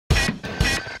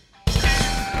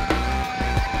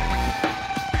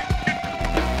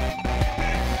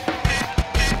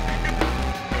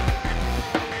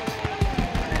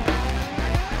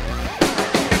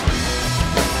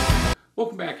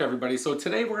everybody. So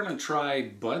today we're going to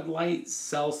try Light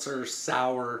Seltzer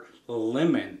Sour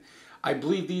Lemon. I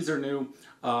believe these are new.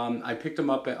 I picked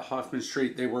them up at Hoffman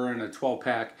Street. They were in a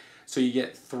 12-pack. So you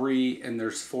get 3 and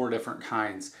there's 4 different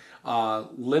kinds.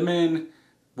 Lemon,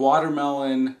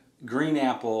 watermelon, green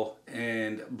apple,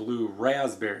 and blue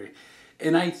raspberry.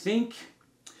 And I think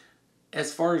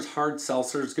as far as hard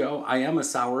seltzers go, I am a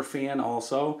sour fan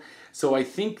also. So I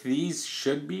think these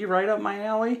should be right up my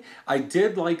alley. I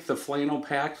did like the flannel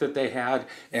pack that they had,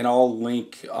 and I'll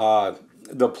link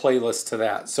the playlist to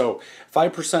that. So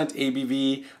 5%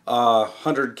 ABV,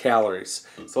 100 calories.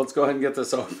 So let's go ahead and get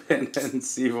this open and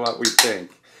see what we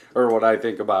think, or what I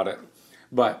think about it.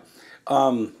 But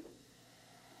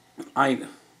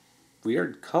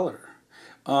weird color.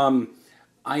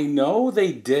 I know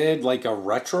they did like a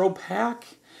retro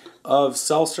pack of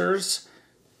seltzers.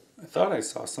 I thought I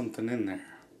saw something in there.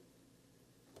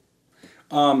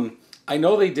 I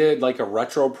know they did like a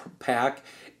retro pack,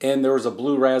 and there was a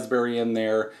blue raspberry in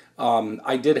there.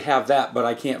 I did have that, but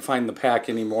I can't find the pack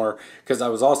anymore because I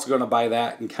was also going to buy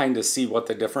that and kind of see what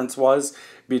the difference was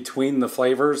between the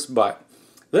flavors. But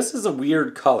this is a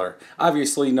weird color.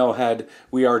 Obviously, no head.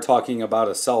 We are talking about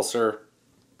a seltzer.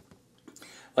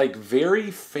 Like very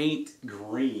faint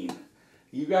green.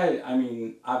 You guys, I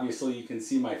mean, obviously you can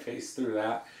see my face through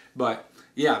that. But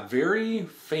yeah, very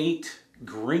faint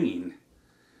green.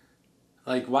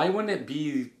 Like, why wouldn't it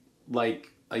be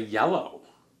like a yellow?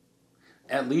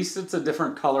 At least it's a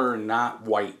different color and not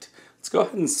white. Let's go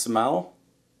ahead and smell.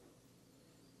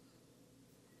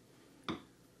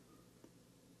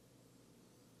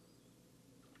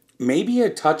 Maybe a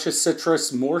touch of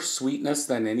citrus, more sweetness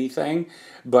than anything,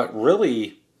 but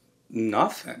really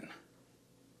nothing.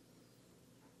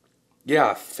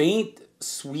 Yeah, faint,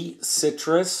 sweet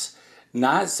citrus.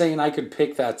 Not saying I could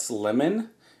pick that's lemon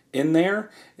in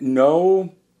there.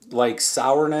 No, like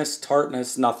sourness,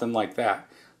 tartness, nothing like that.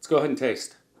 Let's go ahead and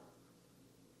taste.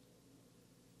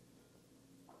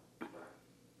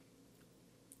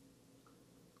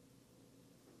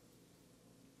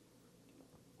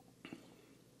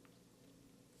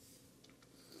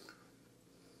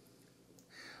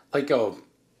 Like a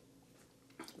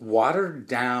watered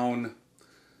down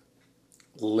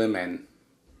lemon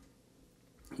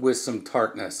with some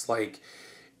tartness. Like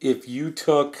if you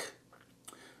took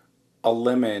a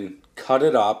lemon, cut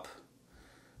it up,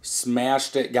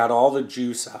 smashed it, got all the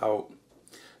juice out,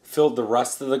 filled the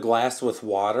rest of the glass with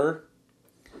water,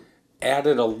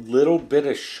 added a little bit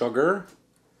of sugar,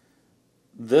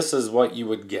 this is what you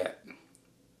would get.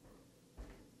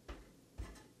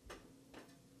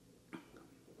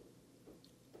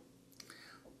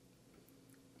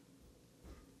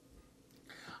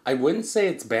 I wouldn't say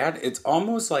it's bad. It's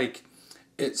almost like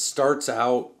it starts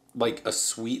out like a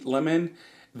sweet lemon,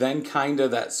 then kind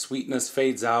of that sweetness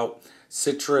fades out,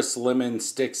 citrus lemon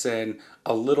sticks in,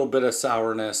 a little bit of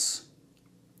sourness,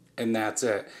 and that's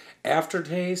it.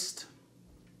 Aftertaste,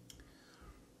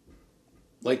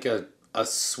 like a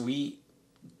sweet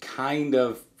kind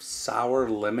of sour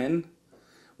lemon,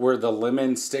 where the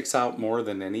lemon sticks out more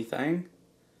than anything.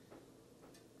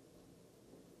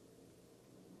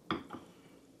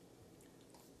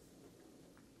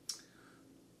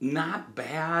 Not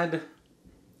bad.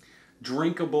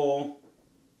 Drinkable.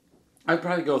 I'd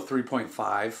probably go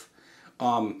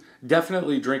 3.5.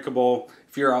 Definitely drinkable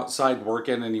if you're outside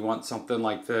working and you want something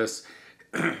like this.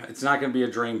 It's not going to be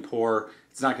a drain pour.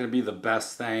 It's not going to be the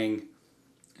best thing.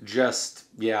 Just,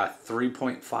 yeah,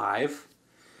 3.5.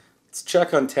 Let's check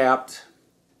Untappd.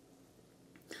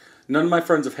 None of my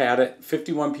friends have had it.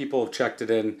 51 people have checked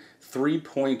it in.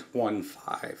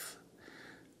 3.15.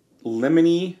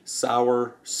 Lemony,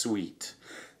 sour, sweet.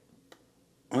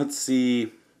 Let's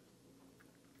see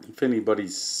if anybody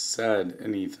said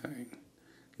anything.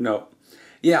 No.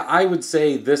 Yeah, I would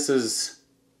say this is,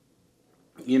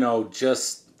 you know,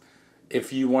 just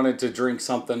if you wanted to drink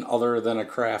something other than a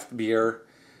craft beer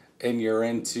and you're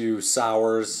into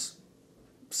sours,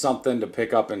 something to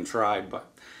pick up and try.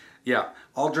 But yeah,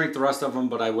 I'll drink the rest of them,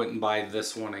 but I wouldn't buy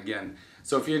this one again.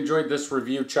 So if you enjoyed this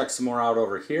review, check some more out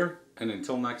over here. And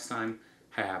until next time,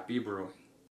 happy brewing.